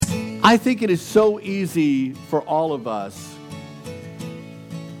I think it is so easy for all of us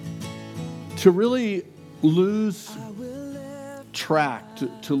to really lose track,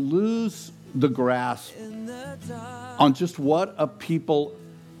 to lose the grasp on just what a people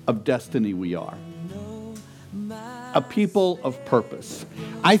of destiny we are. A people of purpose.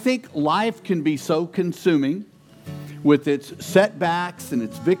 I think life can be so consuming with its setbacks and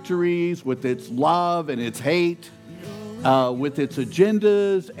its victories, with its love and its hate, with its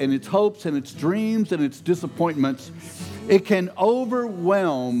agendas and its hopes and its dreams and its disappointments. It can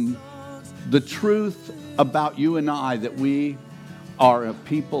overwhelm the truth about you and I that we are a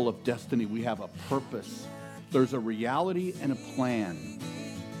people of destiny. We have a purpose. There's a reality and a plan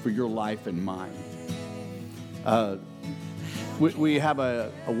for your life and mine. We have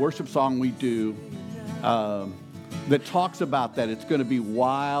a worship song we do that talks about that. It's going to be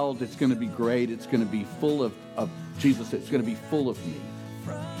wild. It's going to be great. It's going to be full of Jesus. It's going to be full of me.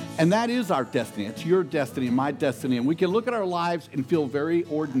 And that is our destiny. It's your destiny and my destiny. And we can look at our lives and feel very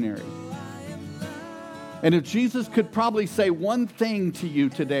ordinary. And if Jesus could probably say one thing to you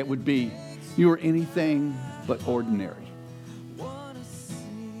today, it would be, you are anything but ordinary.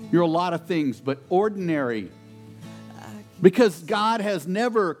 You're a lot of things, but ordinary. Because God has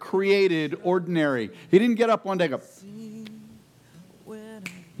never created ordinary. He didn't get up one day and go,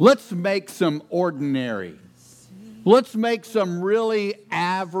 let's make some ordinary. Let's make some really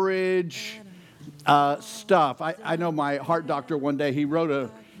average stuff. I know my heart doctor one day, he wrote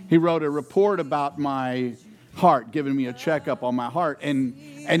a report about my heart, giving me a checkup on my heart, and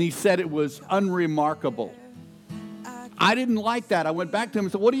he said it was unremarkable. I didn't like that. I went back to him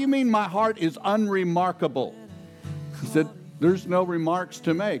and said, what do you mean my heart is unremarkable? He said, there's no remarks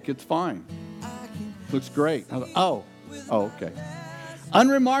to make. It's fine. Looks great. I thought, oh, okay.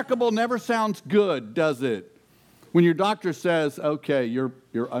 Unremarkable never sounds good, does it? When your doctor says, okay, you're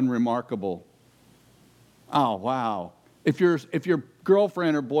unremarkable. Oh, wow. If your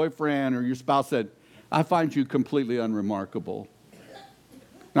girlfriend or boyfriend or your spouse said, I find you completely unremarkable.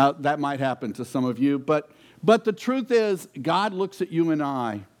 Now, that might happen to some of you, but the truth is, God looks at you and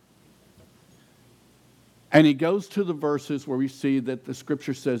I, and he goes to the verses where we see that the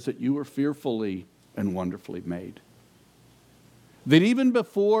scripture says that you were fearfully and wonderfully made. That even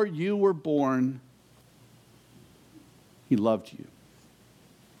before you were born, he loved you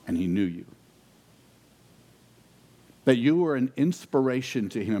and he knew you. That you were an inspiration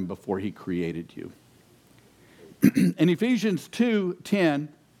to him before he created you. In Ephesians 2:10,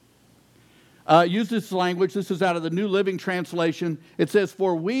 use this language. This is out of the New Living Translation. It says,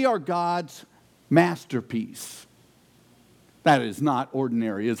 for we are God's masterpiece. That is not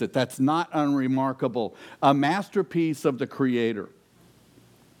ordinary, is it? That's not unremarkable. A masterpiece of the Creator.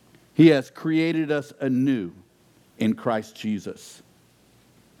 He has created us anew in Christ Jesus.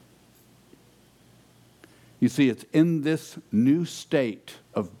 You see, it's in this new state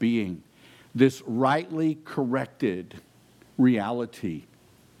of being, this rightly corrected reality,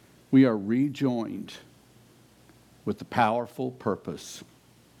 we are rejoined with a powerful purpose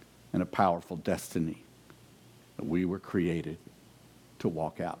and a powerful destiny that we were created to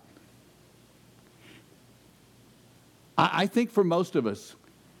walk out. I think for most of us,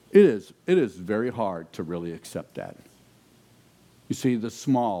 it is very hard to really accept that. You see, the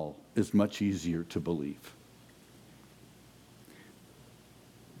small is much easier to believe.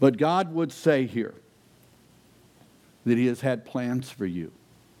 But God would say here that he has had plans for you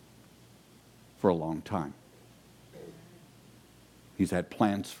for a long time. He's had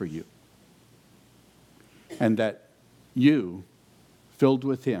plans for you. And that you, filled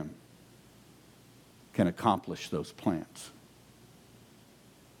with him, can accomplish those plans.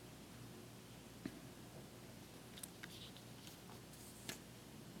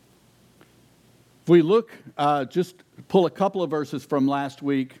 If we look, just pull a couple of verses from last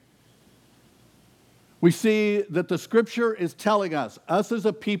week, we see that the scripture is telling us as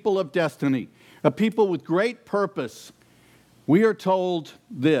a people of destiny, a people with great purpose, we are told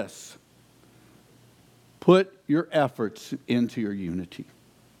this: put your efforts into your unity.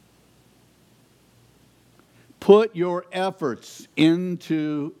 Put your efforts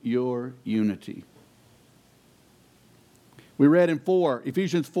into your unity. We read in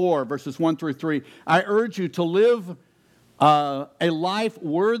Ephesians 4, verses 1 through 3, I urge you to live a life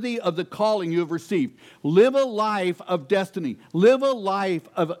worthy of the calling you have received. Live a life of destiny. Live a life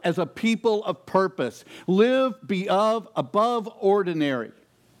as a people of purpose. Live above ordinary.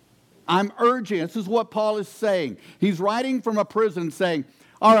 I'm urging, this is what Paul is saying. He's writing from a prison saying,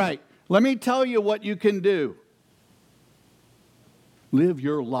 all right, let me tell you what you can do. Live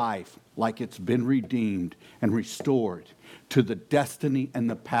your life like it's been redeemed and restored. to the destiny and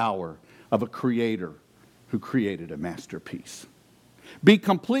the power of a creator who created a masterpiece. Be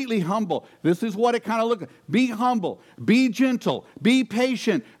completely humble. This is what it kind of looks like. Be humble. Be gentle. Be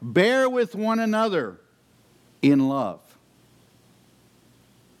patient. Bear with one another in love.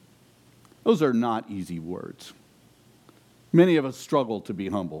 Those are not easy words. Many of us struggle to be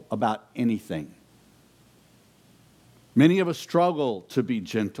humble about anything. Many of us struggle to be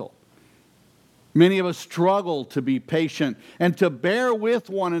gentle. Many of us struggle to be patient and to bear with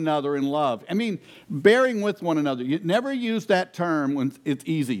one another in love. I mean, bearing with one another. You never use that term when it's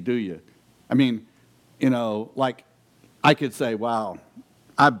easy, do you? I mean, like I could say, wow,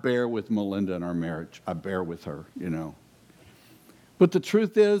 I bear with Melinda in our marriage. I bear with her, But the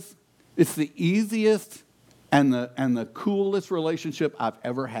truth is, it's the easiest and the coolest relationship I've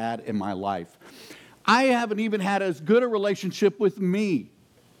ever had in my life. I haven't even had as good a relationship with me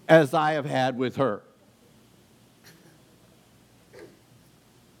as I have had with her.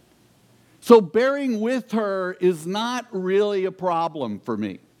 So bearing with her is not really a problem for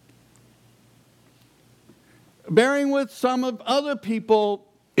me. Bearing with some of other people,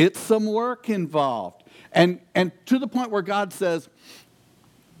 it's some work involved. And to the point where God says,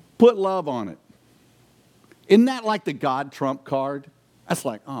 put love on it. Isn't that like the God trump card? That's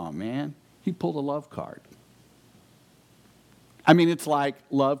like, oh man, he pulled a love card. I mean, it's like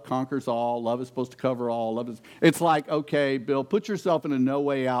love conquers all. Love is supposed to cover all. It's like, okay, Bill, put yourself in a no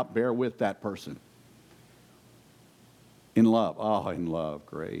way out. Bear with that person. In love. Oh, in love.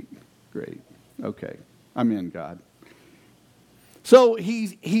 Great. Okay. I'm in, God. So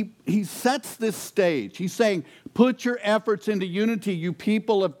he sets this stage. He's saying, put your efforts into unity, you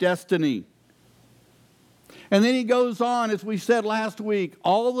people of destiny. And then he goes on, as we said last week,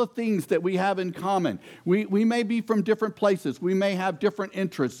 all the things that we have in common. We may be from different places. We may have different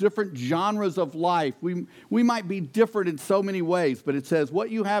interests, different genres of life. We might be different in so many ways, but it says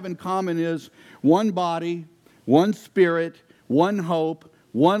what you have in common is one body, one spirit, one hope,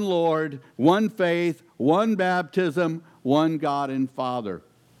 one Lord, one faith, one baptism, one God and Father.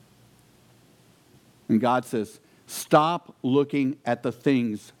 And God says, stop looking at the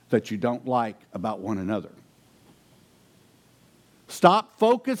things that you don't like about one another. Stop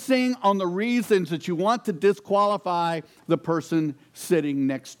focusing on the reasons that you want to disqualify the person sitting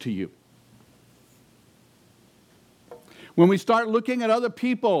next to you. When we start looking at other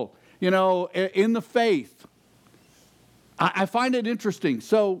people, in the faith, I find it interesting.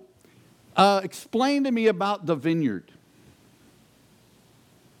 So, explain to me about the vineyard.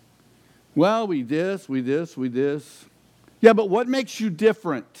 Well, we this. Yeah, but what makes you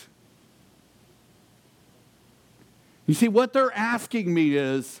different? You see, what they're asking me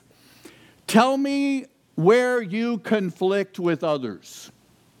is, tell me where you conflict with others.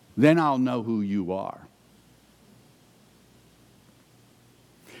 Then I'll know who you are.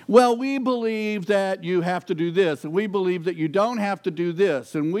 Well, we believe that you have to do this, and we believe that you don't have to do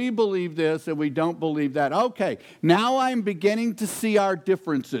this, and we believe this, and we don't believe that. Okay, now I'm beginning to see our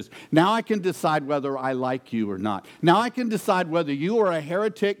differences. Now I can decide whether I like you or not. Now I can decide whether you are a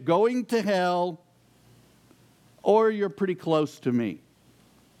heretic going to hell or you're pretty close to me.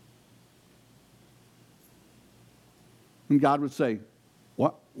 And God would say,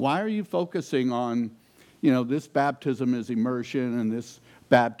 why are you focusing on, this baptism is immersion and this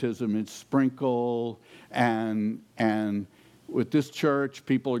baptism is sprinkle and with this church,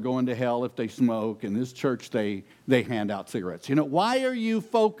 people are going to hell if they smoke, and this church, they hand out cigarettes. Why are you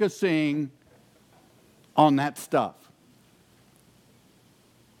focusing on that stuff?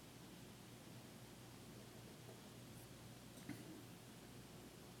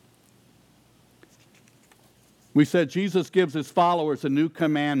 We said Jesus gives his followers a new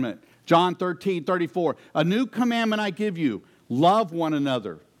commandment. John 13:34. A new commandment I give you. Love one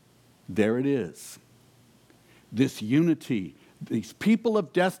another. There it is. This unity, these people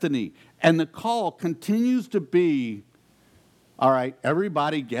of destiny. And the call continues to be, all right,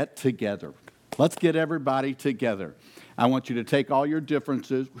 everybody get together. Let's get everybody together. I want you to take all your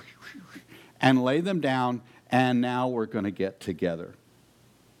differences and lay them down, and now we're going to get together.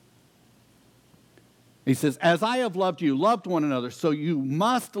 He says, as I have loved you, loved one another, so you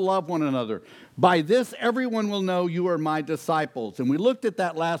must love one another. By this, everyone will know you are my disciples. And we looked at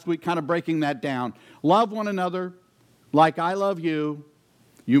that last week, kind of breaking that down. Love one another like I love you.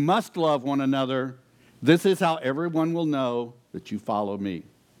 You must love one another. This is how everyone will know that you follow me.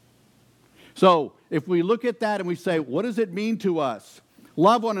 So if we look at that and we say, what does it mean to us?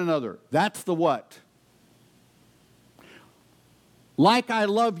 Love one another. That's the what. Like I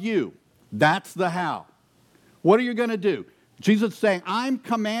love you. That's the how. What are you going to do? Jesus is saying, I'm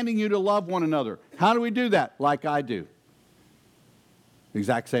commanding you to love one another. How do we do that? Like I do. the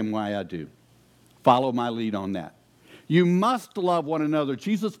exact same way I do. Follow my lead on that. You must love one another.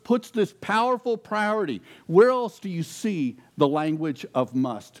 Jesus puts this powerful priority. Where else do you see the language of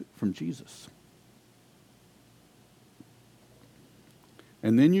must from Jesus?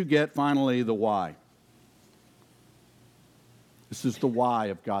 And then you get finally the why. This is the why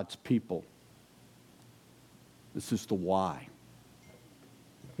of God's people. This is the why.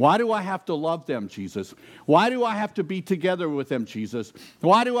 Why do I have to love them, Jesus? Why do I have to be together with them, Jesus?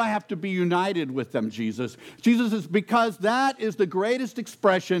 Why do I have to be united with them, Jesus? Jesus is because that is the greatest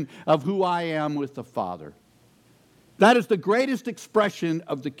expression of who I am with the Father. That is the greatest expression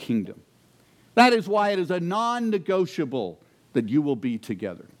of the kingdom. That is why it is a non-negotiable that you will be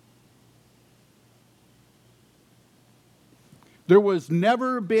together. There was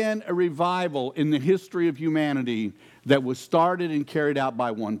never been a revival in the history of humanity that was started and carried out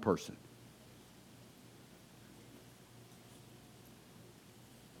by one person.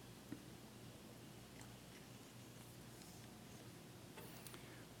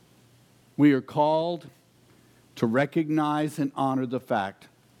 We are called to recognize and honor the fact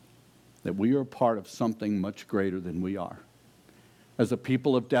that we are part of something much greater than we are. As a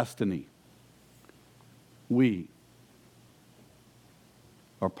people of destiny, we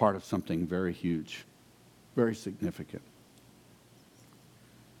are part of something very huge, very significant.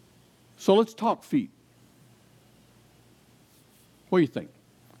 So let's talk feet. What do you think?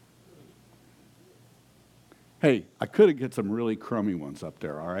 Hey, I could get some really crummy ones up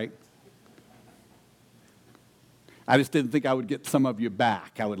there, all right? I just didn't think I would get some of you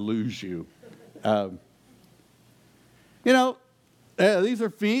back. I would lose you. These are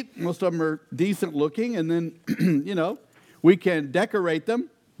feet. Most of them are decent looking. And then, we can decorate them.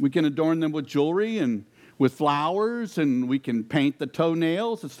 We can adorn them with jewelry and with flowers, and we can paint the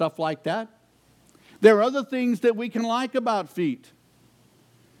toenails and stuff like that. There are other things that we can like about feet.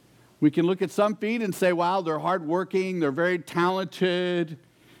 We can look at some feet and say, wow, they're hardworking, they're very talented.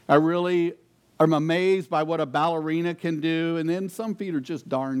 I really am amazed by what a ballerina can do. And then some feet are just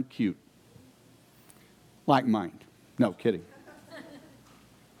darn cute. Like mine. No, kidding.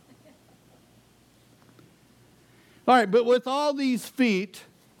 All right, but with all these feet,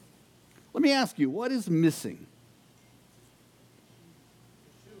 let me ask you, what is missing?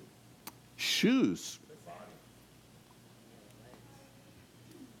 Shoes.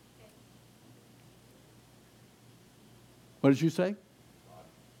 What did you say?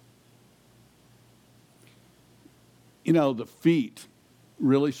 The feet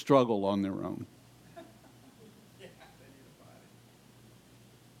really struggle on their own.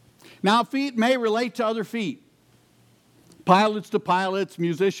 Now, feet may relate to other feet. Pilots to pilots,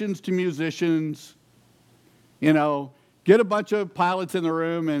 musicians to musicians. Get a bunch of pilots in the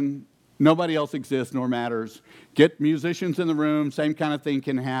room and nobody else exists nor matters. Get musicians in the room, same kind of thing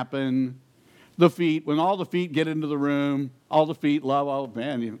can happen. The feet, when all the feet get into the room, all the feet love, oh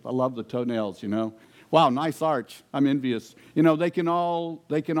man, I love the toenails, Wow, nice arch. I'm envious. They can all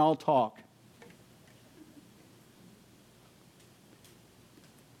talk.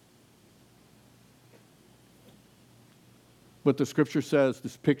 But the scripture says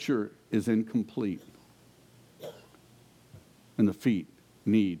this picture is incomplete. And the feet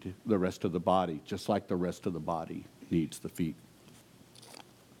need the rest of the body, just like the rest of the body needs the feet.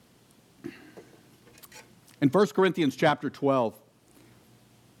 In 1 Corinthians chapter 12,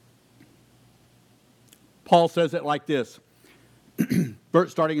 Paul says it like this,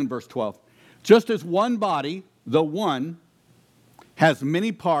 starting in verse 12. Just as one body, the one, has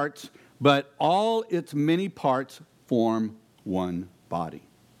many parts, but all its many parts form one body.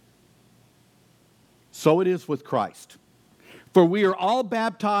 So it is with Christ. For we are all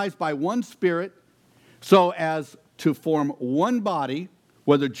baptized by one Spirit, so as to form one body,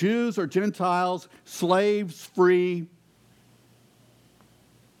 whether Jews or Gentiles, slaves, free.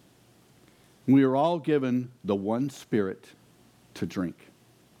 We are all given the one Spirit to drink.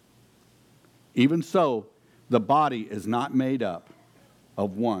 Even so, the body is not made up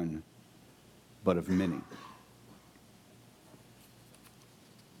of one, but of many.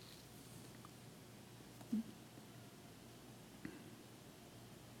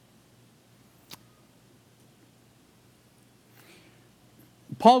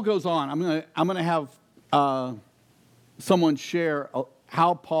 Paul goes on. I'm going to have someone share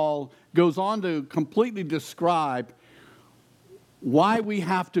how Paul goes on to completely describe why we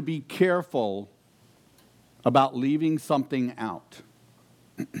have to be careful about leaving something out.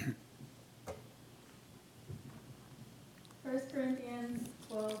 1 Corinthians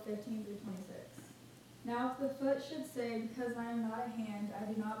 12, 15 through 26. Now if the foot should say, because I am not a hand,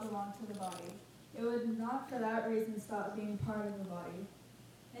 I do not belong to the body, it would not for that reason stop being part of the body.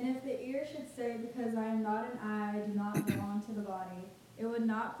 ear should say, because I am not an eye, I do not belong to the body, it would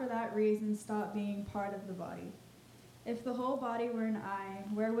not for that reason stop being part of the body. If the whole body were an eye,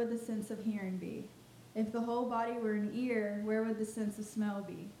 where would the sense of hearing be? If the whole body were an ear, where would the sense of smell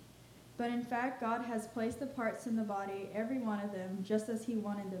be? But in fact, God has placed the parts in the body, every one of them, just as he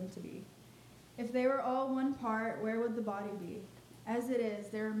wanted them to be. If they were all one part, where would the body be? As it is,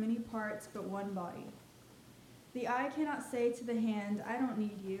 there are many parts, but one body. The eye cannot say to the hand, I don't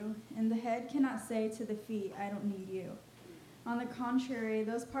need you, and the head cannot say to the feet, I don't need you. On the contrary,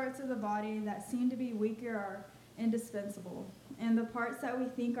 those parts of the body that seem to be weaker are indispensable, and the parts that we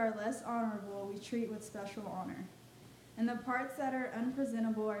think are less honorable we treat with special honor. And the parts that are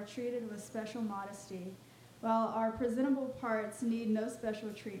unpresentable are treated with special modesty, while our presentable parts need no special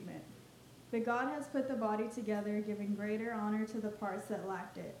treatment. But God has put the body together, giving greater honor to the parts that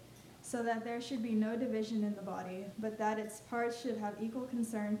lacked it, so that there should be no division in the body, but that its parts should have equal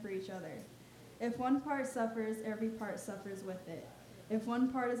concern for each other. If one part suffers, every part suffers with it. If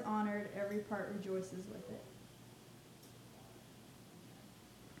one part is honored, every part rejoices with it.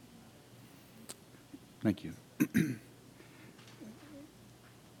 Thank you.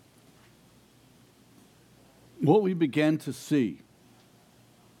 What we begin to see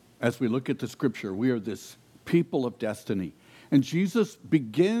as we look at the scripture, we are this people of destiny. And Jesus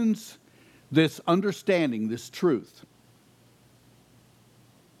begins this understanding, this truth,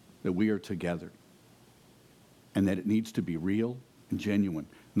 that we are together and that it needs to be real and genuine,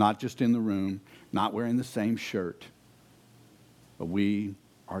 not just in the room, not wearing the same shirt, but we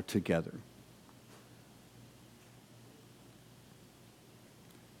are together.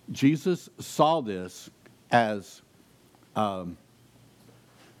 Jesus saw this as a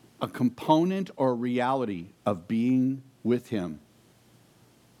component or reality of being with him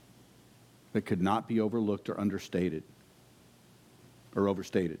that could not be overlooked or understated or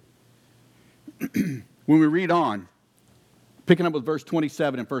overstated. When we read on, picking up with verse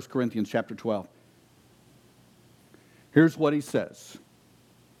 27 in 1 Corinthians chapter 12, here's what he says.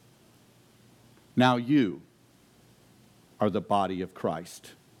 Now you are the body of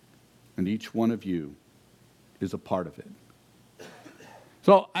Christ, and each one of you is a part of it.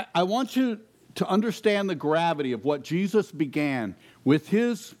 So I want you to understand the gravity of what Jesus began with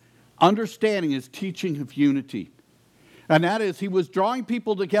his understanding, his teaching of unity. And that is, he was drawing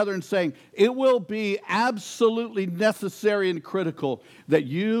people together and saying, it will be absolutely necessary and critical that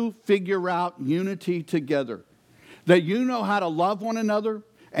you figure out unity together. That you know how to love one another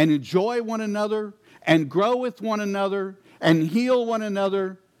and enjoy one another and grow with one another and heal one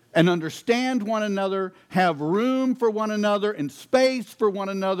another and understand one another, have room for one another and space for one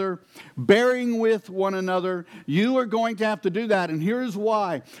another, bearing with one another. You are going to have to do that. And here's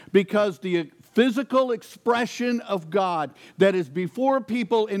why. Because the physical expression of God that is before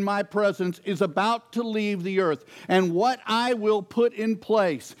people in my presence is about to leave the earth. And what I will put in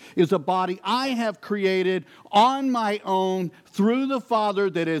place is a body I have created on my own through the Father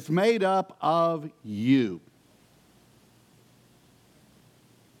that is made up of you.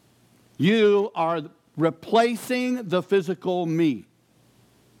 You are replacing the physical me.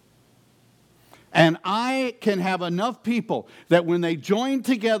 And I can have enough people that when they join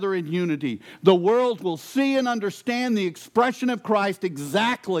together in unity, the world will see and understand the expression of Christ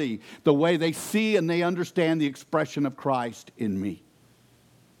exactly the way they see and they understand the expression of Christ in me.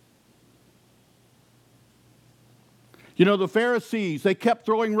 You know, the Pharisees, they kept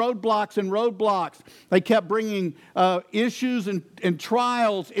throwing roadblocks and roadblocks. They kept bringing issues and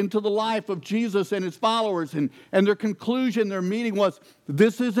trials into the life of Jesus and his followers. And their conclusion, their meeting was,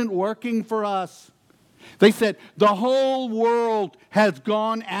 this isn't working for us. They said, the whole world has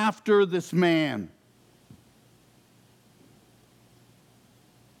gone after this man.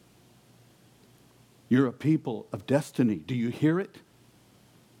 You're a people of destiny. Do you hear it?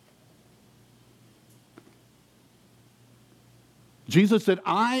 Jesus said,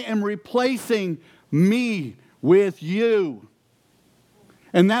 I am replacing me with you.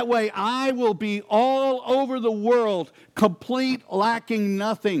 And that way I will be all over the world, complete, lacking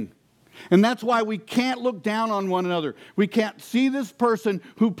nothing. And that's why we can't look down on one another. We can't see this person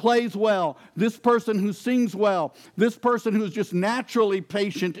who plays well, this person who sings well, this person who's just naturally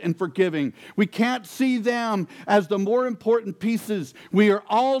patient and forgiving. We can't see them as the more important pieces. We are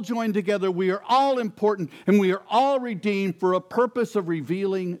all joined together. We are all important, and we are all redeemed for a purpose of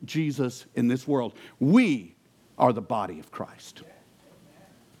revealing Jesus in this world. We are the body of Christ.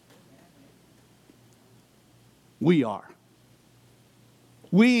 We are.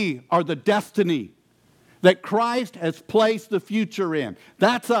 We are the destiny that Christ has placed the future in.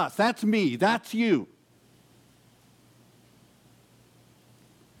 That's us. That's me. That's you.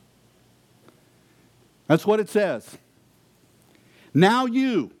 That's what it says. Now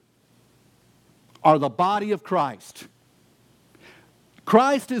you are the body of Christ.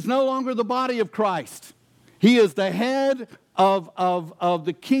 Christ is no longer the body of Christ. He is the head of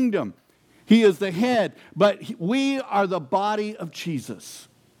the kingdom. He is the head, but we are the body of Jesus.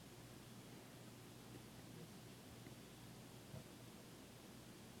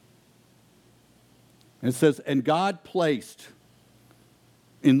 And it says, and God placed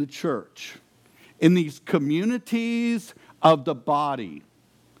in the church, in these communities of the body.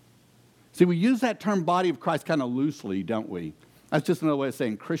 See, we use that term body of Christ kind of loosely, don't we? That's just another way of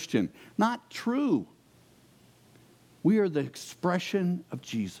saying Christian. Not true. We are the expression of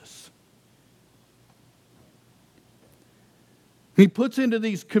Jesus. He puts into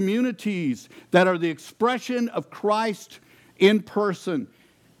these communities that are the expression of Christ in person.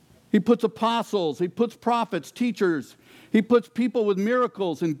 He puts apostles, he puts prophets, teachers. He puts people with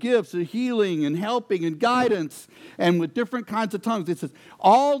miracles and gifts and healing and helping and guidance and with different kinds of tongues. It says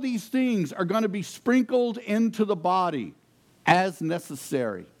all these things are going to be sprinkled into the body as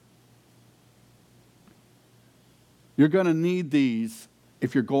necessary. You're going to need these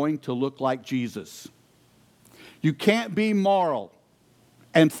if you're going to look like Jesus. You can't be moral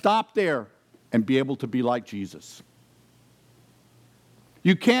and stop there and be able to be like Jesus.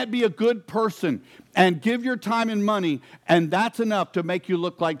 You can't be a good person and give your time and money, and that's enough to make you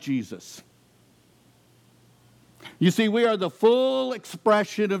look like Jesus. You see, we are the full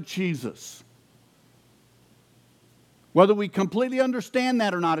expression of Jesus. Whether we completely understand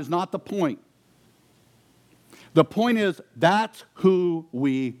that or not is not the point. The point is, that's who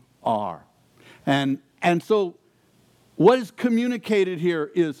we are. And so what is communicated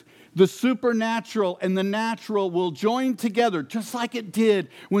here is the supernatural and the natural will join together, just like it did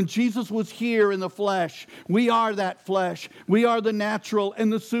when Jesus was here in the flesh. We are that flesh. We are the natural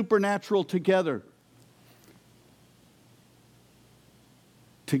and the supernatural together.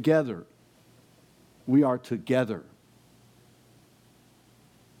 Together. We are together.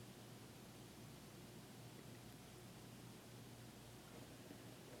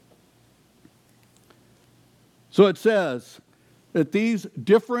 So it says that these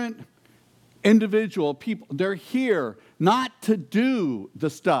different individual people, they're here not to do the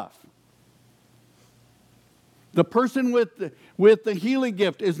stuff. The person with the healing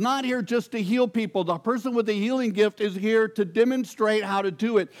gift is not here just to heal people. The person with the healing gift is here to demonstrate how to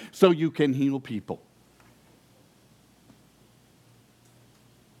do it so you can heal people.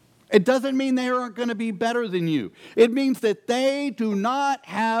 It doesn't mean they aren't going to be better than you. It means that they do not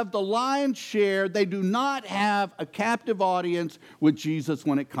have the lion's share. They do not have a captive audience with Jesus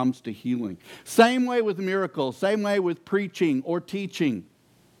when it comes to healing. Same way with miracles. Same way with preaching or teaching.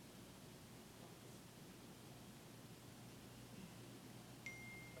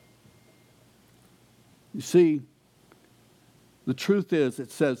 You see, the truth is,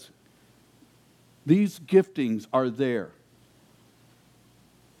 it says, these giftings are there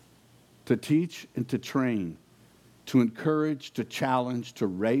to teach and to train, to encourage, to challenge, to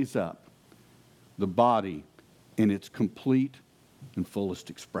raise up the body in its complete and fullest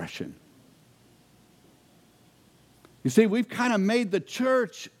expression. You see, we've kind of made the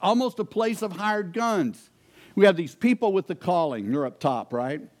church almost a place of hired guns. We have these people with the calling. You're up top,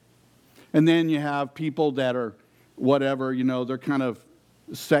 right? And then you have people that are whatever, they're kind of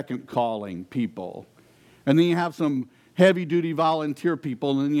second calling people. And then you have some heavy-duty volunteer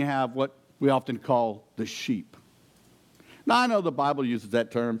people, and then you have what we often call the sheep. Now, I know the Bible uses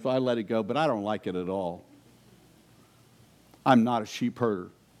that term, so I let it go, but I don't like it at all. I'm not a sheep herder.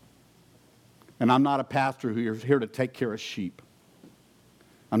 And I'm not a pastor who's here to take care of sheep.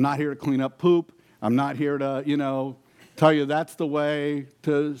 I'm not here to clean up poop. I'm not here to, tell you that's the way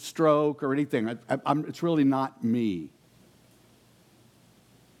to stroke or anything. It's really not me.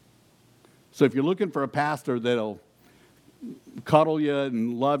 So if you're looking for a pastor that'll cuddle you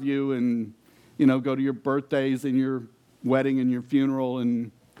and love you and, go to your birthdays and your wedding and your funeral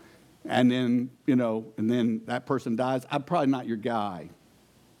and then, and then that person dies, I'm probably not your guy.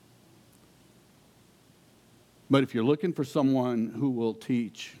 But if you're looking for someone who will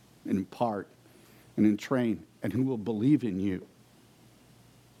teach and impart and train and who will believe in you,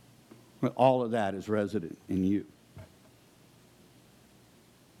 well, all of that is resident in you.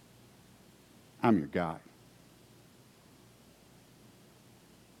 I'm your guy.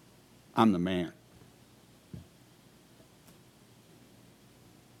 I'm the man.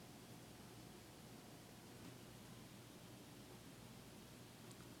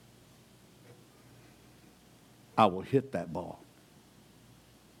 I will hit that ball.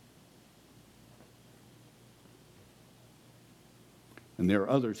 And there are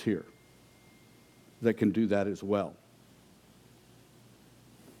others here that can do that as well.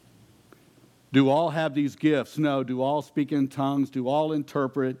 Do all have these gifts? No. Do all speak in tongues? Do all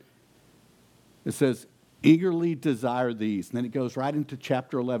interpret? It says, eagerly desire these. And then it goes right into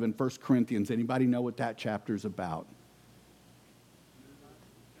chapter 11, 1 Corinthians. Anybody know what that chapter is about?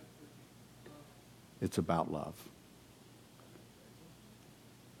 It's about love.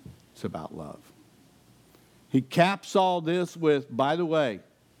 It's about love. He caps all this with, by the way,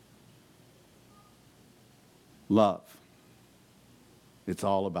 love. It's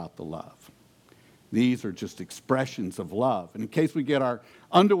all about the love. These are just expressions of love. And in case we get our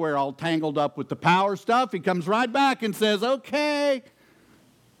underwear all tangled up with the power stuff, he comes right back and says, okay,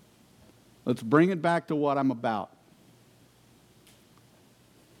 let's bring it back to what I'm about.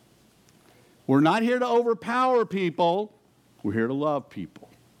 We're not here to overpower people. We're here to love people.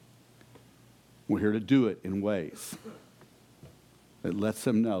 We're here to do it in ways that lets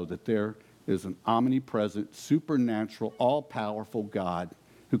them know that there is an omnipresent, supernatural, all-powerful God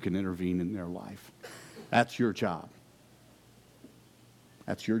who can intervene in their life. That's your job.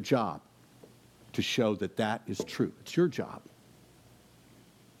 That's your job to show that that is true. It's your job.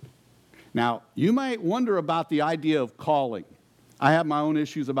 Now, you might wonder about the idea of calling. I have my own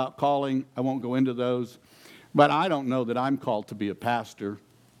issues about calling. I won't go into those. But I don't know that I'm called to be a pastor.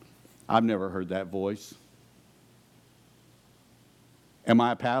 I've never heard that voice. Am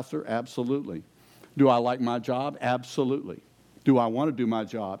I a pastor? Absolutely. Do I like my job? Absolutely. Do I want to do my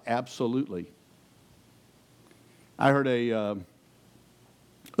job? Absolutely. I heard a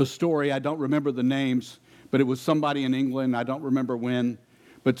story, I don't remember the names, but it was somebody in England, I don't remember when,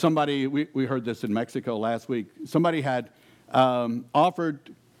 but somebody, we heard this in Mexico last week, somebody had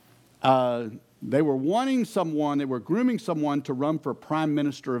offered, they were they were grooming someone to run for Prime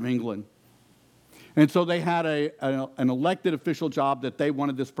Minister of England. And so they had an elected official job that they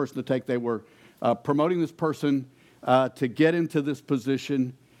wanted this person to take. They were promoting this person to get into this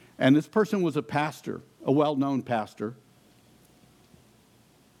position. And this person was a pastor, a well-known pastor.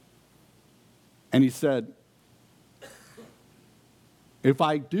 And he said, if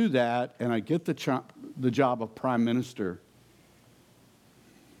I do that and I get the job of Prime Minister,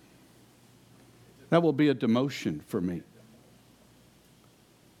 that will be a demotion for me.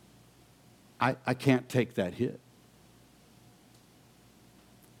 I can't take that hit.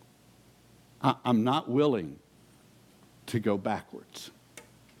 I'm not willing to go backwards.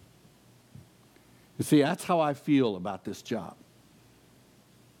 You see, that's how I feel about this job.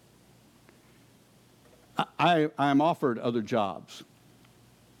 I am offered other jobs.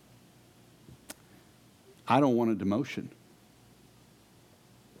 I don't want a demotion.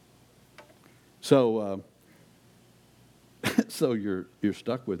 So, so you're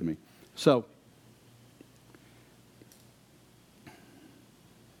stuck with me. So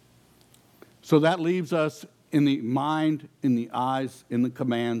that leaves us in the mind, in the eyes, in the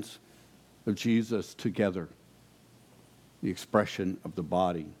commands of Jesus together, the expression of the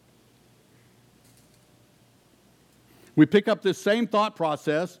body. We pick up this same thought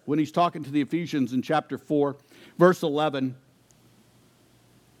process when he's talking to the Ephesians in chapter 4, verse 11.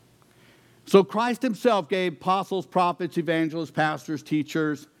 So Christ himself gave apostles, prophets, evangelists, pastors,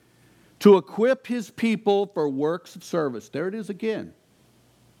 teachers, to equip his people for works of service. There it is again.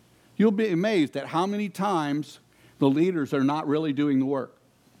 You'll be amazed at how many times the leaders are not really doing the work.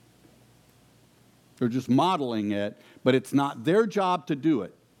 They're just modeling it, but it's not their job to do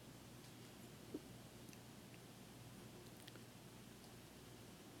it.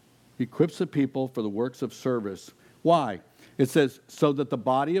 He equips the people for the works of service. Why? It says, so that the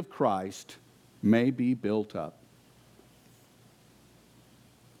body of Christ may be built up.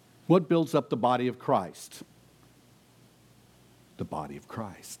 What builds up the body of Christ? The body of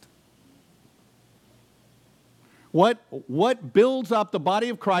Christ. What builds up the body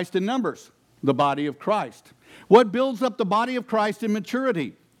of Christ in numbers? The body of Christ. What builds up the body of Christ in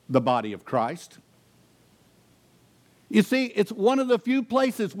maturity? The body of Christ. You see, it's one of the few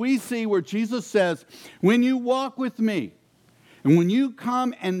places we see where Jesus says, when you walk with me, and when you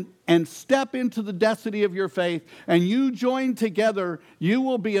come and step into the destiny of your faith, and you join together, you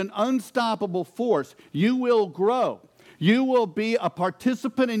will be an unstoppable force. You will grow. You will be a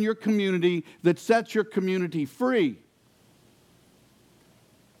participant in your community that sets your community free.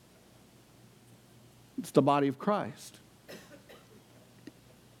 It's the body of Christ.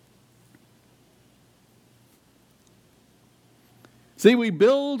 See, we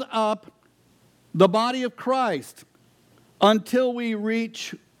build up the body of Christ until we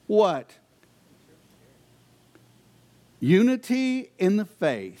reach what? Unity in the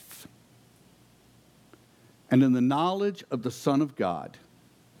faith and in the knowledge of the Son of God,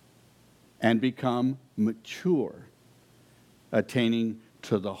 and become mature, attaining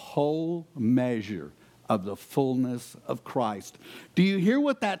to the whole measure of the fullness of Christ. Do you hear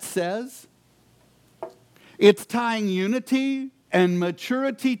what that says? It's tying unity and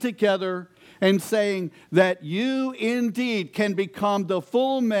maturity together and saying that you indeed can become the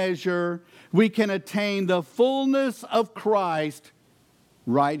full measure. We can attain the fullness of Christ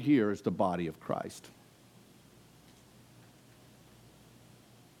right here as the body of Christ.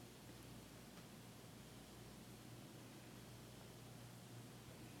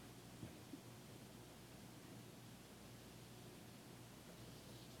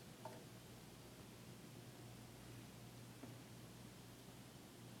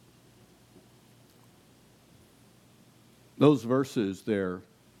 Those verses there,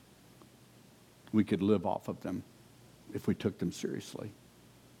 we could live off of them if we took them seriously.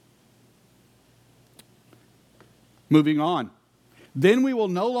 Moving on. Then we will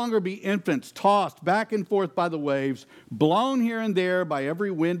no longer be infants, tossed back and forth by the waves, blown here and there by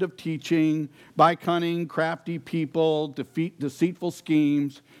every wind of teaching, by cunning, crafty people, deceitful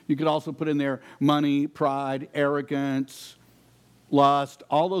schemes. You could also put in there money, pride, arrogance, lust,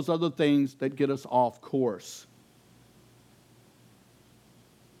 all those other things that get us off course.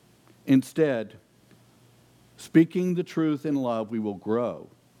 Instead, speaking the truth in love, we will grow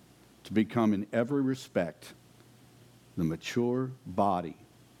to become in every respect the mature body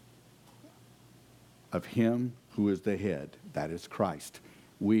of Him who is the head, that is Christ.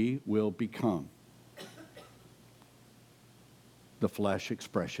 We will become the flesh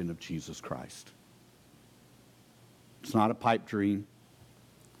expression of Jesus Christ. It's not a pipe dream.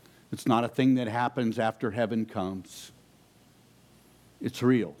 It's not a thing that happens after heaven comes. It's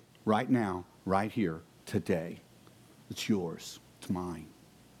real. Right now, right here, today. It's yours. It's mine.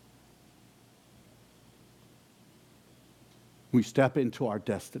 We step into our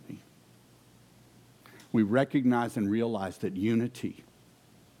destiny. We recognize and realize that unity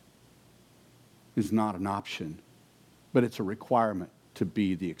is not an option, but it's a requirement to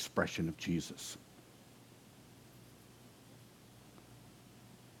be the expression of Jesus.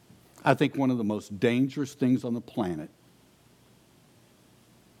 I think one of the most dangerous things on the planet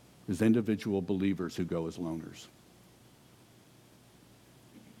is individual believers who go as loners.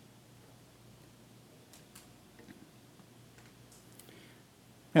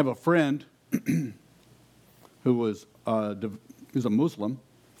 I have a friend who was who's a Muslim,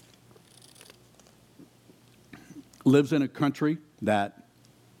 lives in a country that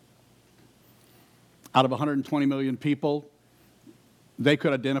out of 120 million people, they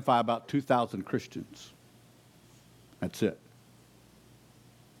could identify about 2,000 Christians. That's it.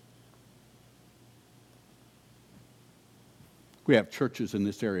 We have churches in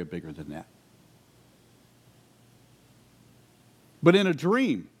this area bigger than that. But in a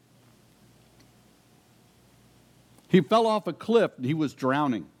dream, he fell off a cliff and he was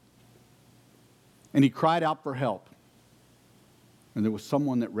drowning. And he cried out for help. And there was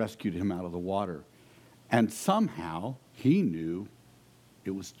someone that rescued him out of the water. And somehow he knew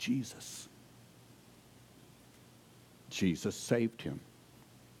it was Jesus. Jesus saved him.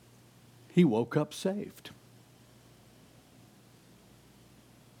 He woke up saved.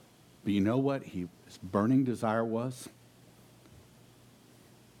 But you know what his burning desire was?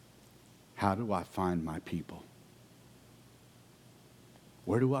 How do I find my people?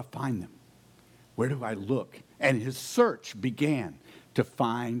 Where do I find them? Where do I look? And his search began to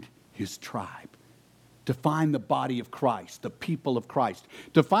find his tribe, to find the body of Christ, the people of Christ,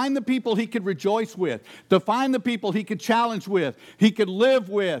 to find the people he could rejoice with, to find the people he could challenge with, he could live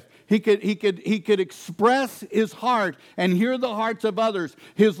with, he could express his heart and hear the hearts of others.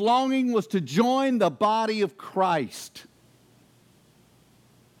 His longing was to join the body of Christ.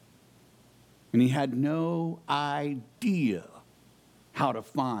 And he had no idea how to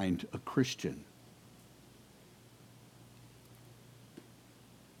find a Christian.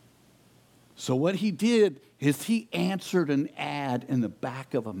 So what he did is he answered an ad in the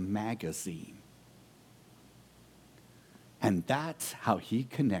back of a magazine. And that's how he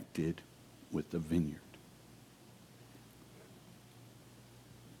connected with the vineyard.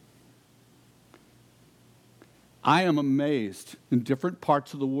 I am amazed in different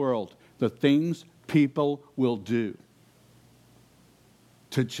parts of the world the things people will do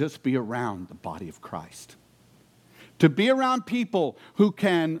to just be around the body of Christ. To be around people who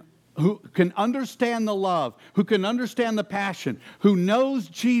can understand the love, who can understand the passion, who knows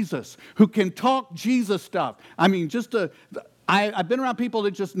Jesus, who can talk Jesus stuff. I mean, I've been around people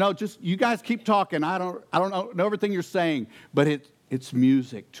that just know, you guys keep talking. I don't know everything you're saying, but it's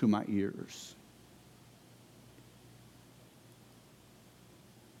music to my ears.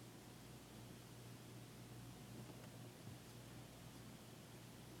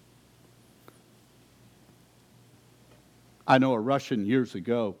 I know a Russian years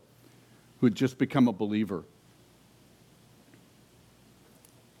ago who had just become a believer.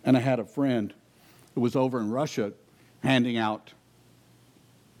 And I had a friend who was over in Russia handing out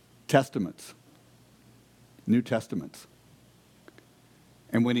testaments, New Testaments.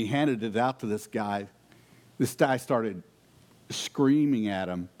 And when he handed it out to this guy started screaming at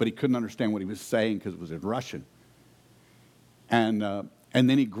him, but he couldn't understand what he was saying because it was in Russian. And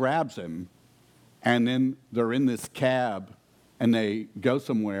then he grabs him, and then they're in this cab, and they go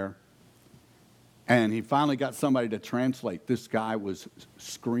somewhere, and he finally got somebody to translate. This guy was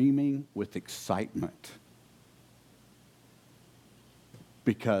screaming with excitement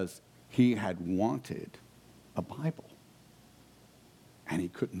because he had wanted a Bible, and he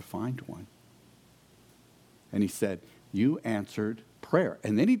couldn't find one. And he said, "You answered prayer."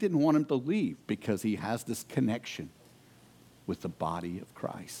 And then he didn't want him to leave because he has this connection with the body of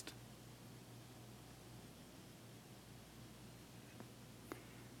Christ.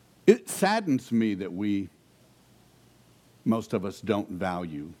 It saddens me that most of us don't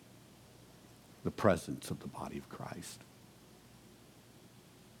value the presence of the body of Christ.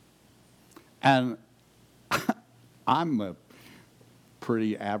 And I'm a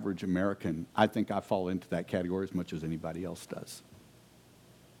pretty average American. I think I fall into that category as much as anybody else does.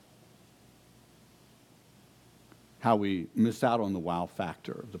 How we miss out on the wow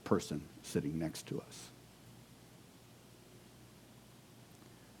factor of the person sitting next to us.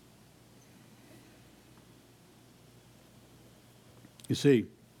 You see,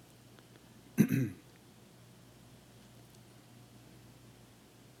 it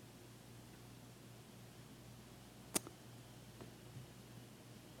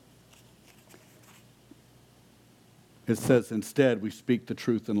says, instead, we speak the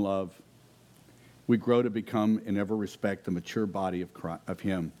truth in love. We grow to become, in every respect, the mature body of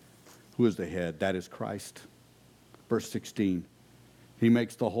Him who is the head, that is Christ. Verse 16, He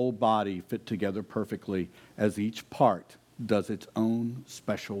makes the whole body fit together perfectly as each part does its own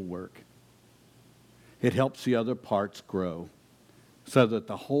special work. It helps the other parts grow so that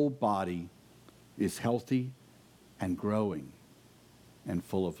the whole body is healthy and growing and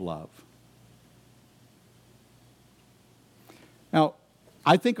full of love. Now,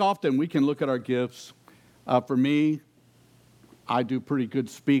 I think often we can look at our gifts. For me, I do pretty good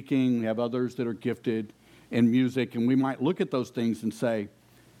speaking. We have others that are gifted in music, and we might look at those things and say,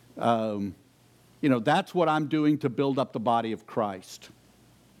 that's what I'm doing to build up the body of Christ.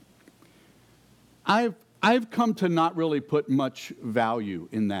 I've come to not really put much value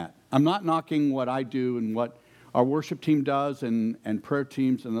in that. I'm not knocking what I do and what our worship team does and prayer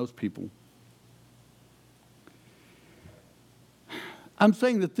teams and those people. I'm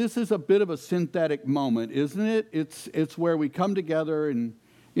saying that this is a bit of a synthetic moment, isn't it? It's where we come together and,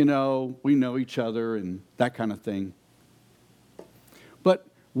 we know each other and that kind of thing. But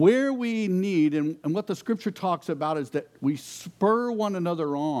where we need, and what the Scripture talks about, is that we spur one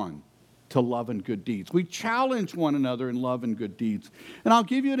another on to love and good deeds. We challenge one another in love and good deeds. And I'll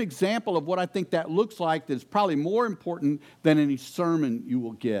give you an example of what I think that looks like that's probably more important than any sermon you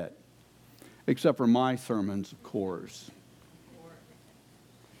will get, except for my sermons, of course.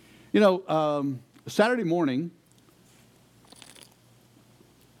 Saturday morning,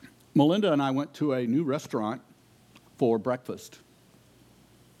 Melinda and I went to a new restaurant for breakfast.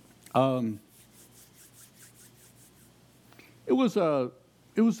 It was a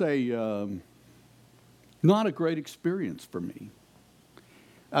not a great experience for me.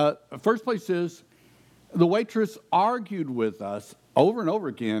 First place is, the waitress argued with us over and over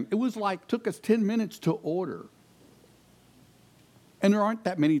again. It was like took us 10 minutes to order. And there aren't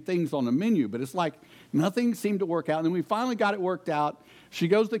that many things on the menu, but it's like nothing seemed to work out. And then we finally got it worked out. She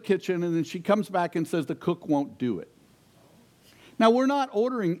goes to the kitchen, and then she comes back and says the cook won't do it. Now, we're not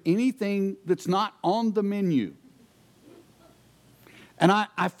ordering anything that's not on the menu. And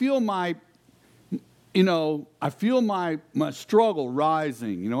I feel my struggle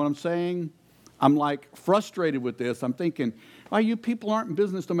rising. You know what I'm saying? I'm like frustrated with this. I'm thinking, you people aren't in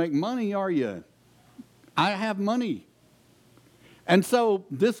business to make money, are you? I have money. And so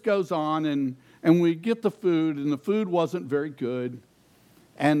this goes on, and we get the food, and the food wasn't very good.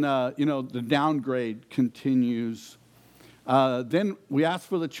 And, the downgrade continues. Then we ask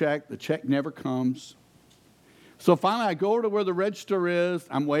for the check. The check never comes. So finally, I go over to where the register is.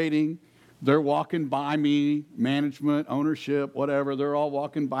 I'm waiting. They're walking by me, management, ownership, whatever. They're all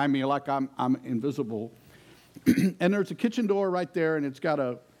walking by me like I'm invisible. And there's a kitchen door right there, and it's got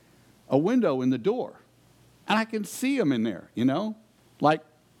a window in the door. And I can see them in there, like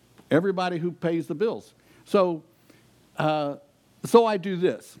everybody who pays the bills. So I do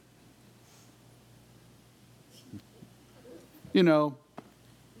this. you know,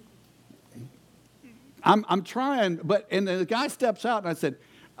 I'm trying, and the guy steps out and I said,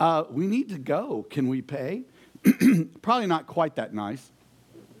 we need to go. Can we pay? Probably not quite that nice.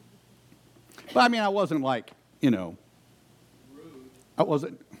 But I mean, I wasn't like, I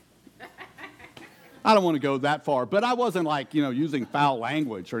wasn't, I don't want to go that far, but I wasn't like, using foul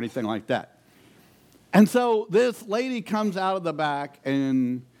language or anything like that. And so this lady comes out of the back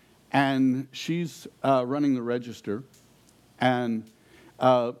and she's running the register. And,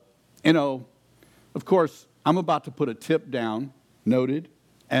 of course, I'm about to put a tip down, noted.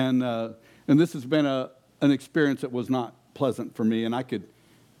 And this has been an experience that was not pleasant for me, and I could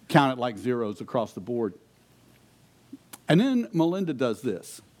count it like zeros across the board. And then Melinda does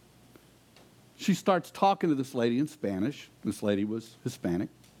this. She starts talking to this lady in Spanish. This lady was Hispanic,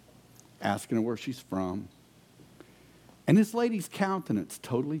 asking her where she's from. And this lady's countenance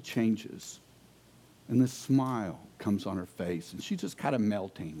totally changes. And this smile comes on her face, and she's just kind of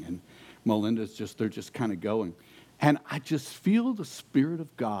melting. And Melinda's they're just kind of going. And I just feel the Spirit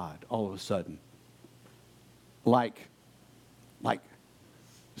of God all of a sudden. Like,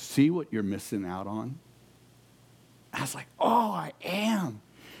 see what you're missing out on? I was like, oh, I am.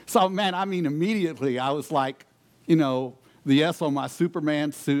 So, man, I mean, immediately I was like, the S on my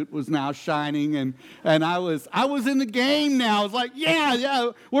Superman suit was now shining, and I was in the game now. I was like,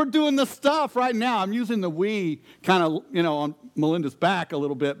 yeah, we're doing the stuff right now. I'm using the we kind of, on Melinda's back a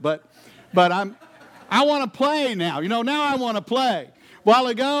little bit, but I want to play now. Now I want to play. A while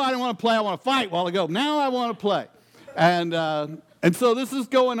ago, I didn't want to play. I want to fight. A while ago, now I want to play. And so this is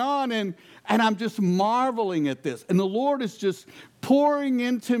going on, and I'm just marveling at this. And the Lord is just pouring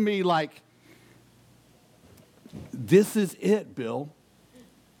into me like, this is it, Bill.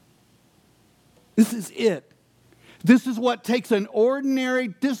 This is it. This is what takes an ordinary,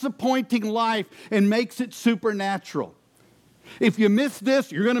 disappointing life and makes it supernatural. If you miss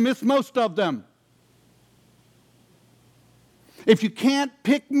this, you're going to miss most of them. If you can't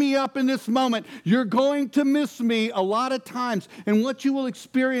pick me up in this moment, you're going to miss me a lot of times. And what you will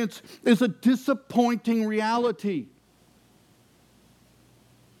experience is a disappointing reality.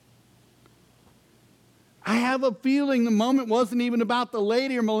 I have a feeling the moment wasn't even about the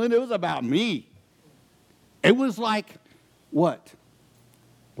lady or Melinda. It was about me. It was like, what?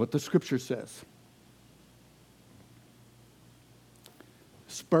 What the Scripture says.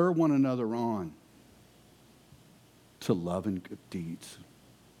 Spur one another on to love and good deeds.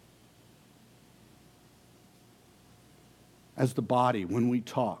 As the body, when we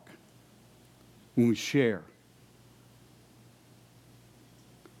talk, when we share,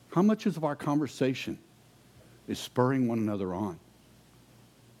 how much of our conversation is spurring one another on?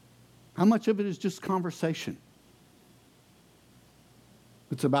 How much of it is just conversation?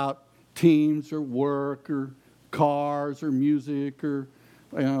 It's about teams or work or cars or music or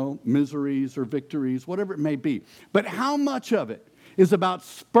miseries or victories, whatever it may be. But how much of it is about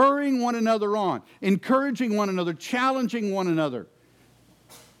spurring one another on, encouraging one another, challenging one another?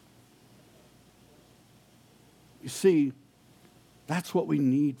 You see, that's what we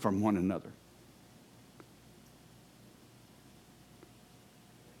need from one another.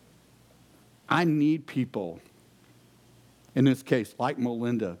 I need people, in this case, like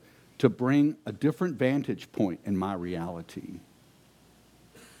Melinda, to bring a different vantage point in my reality.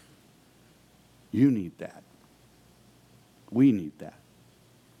 You need that. We need that.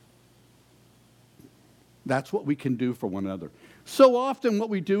 That's what we can do for one another. So often what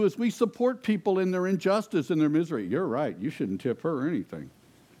we do is we support people in their injustice and their misery. You're right. You shouldn't tip her or anything.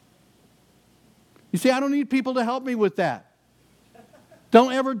 You see, I don't need people to help me with that.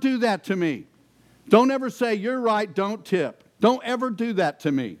 Don't ever do that to me. Don't ever say, you're right, don't tip. Don't ever do that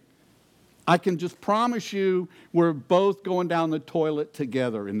to me. I can just promise you we're both going down the toilet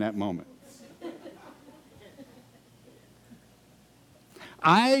together in that moment.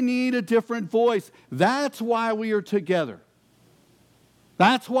 I need a different voice. That's why we are together.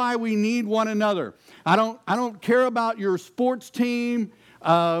 That's why we need one another. I don't care about your sports team. If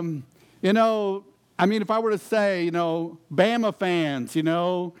I were to say, Bama fans,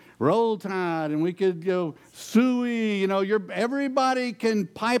 Roll Tide, and we could go Suey, everybody can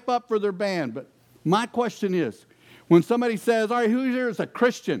pipe up for their band. But my question is, when somebody says, all right, who here is a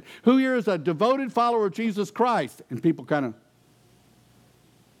Christian? Who here is a devoted follower of Jesus Christ? And people kind of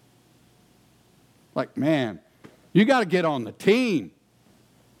like, man, you got to get on the team.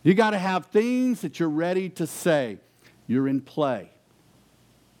 You got to have things that you're ready to say. You're in play.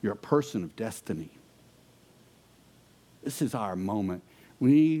 You're a person of destiny. This is our moment.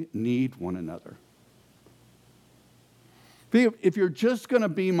 We need one another. If you're just going to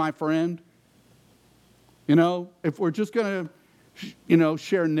be my friend, if we're just going to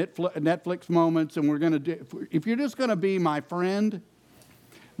share Netflix moments, and we're going to do, if you're just going to be my friend,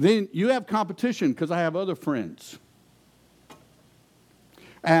 then you have competition because I have other friends.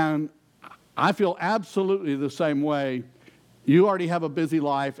 And I feel absolutely the same way. You already have a busy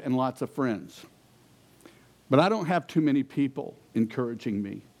life and lots of friends. But I don't have too many people encouraging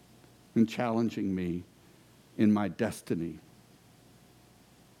me and challenging me in my destiny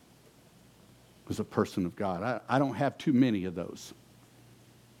as a person of God. I don't have too many of those.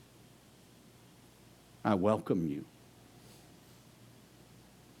 I welcome you.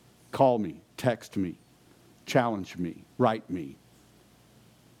 Call me, text me, challenge me, write me.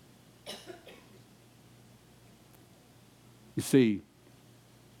 You see,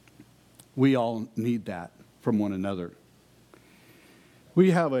 we all need that from one another.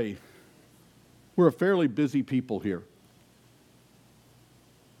 We're a fairly busy people here.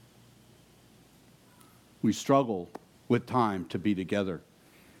 We struggle with time to be together.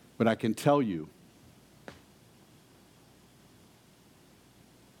 But I can tell you,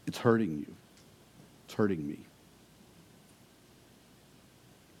 it's hurting you. It's hurting me.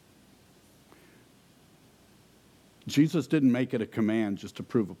 Jesus didn't make it a command just to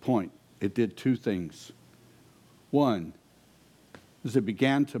prove a point. It did two things. One is it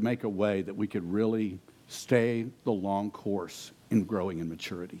began to make a way that we could really stay the long course in growing in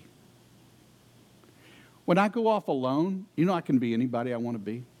maturity. When I go off alone, I can be anybody I want to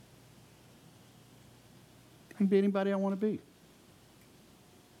be. I can be anybody I want to be.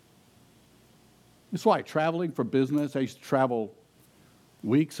 That's why traveling for business, I used to travel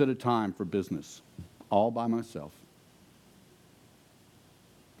weeks at a time for business, all by myself.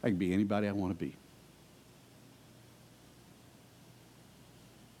 I can be anybody I want to be.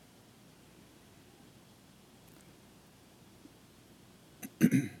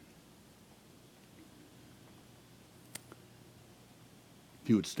 If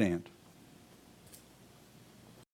you would stand.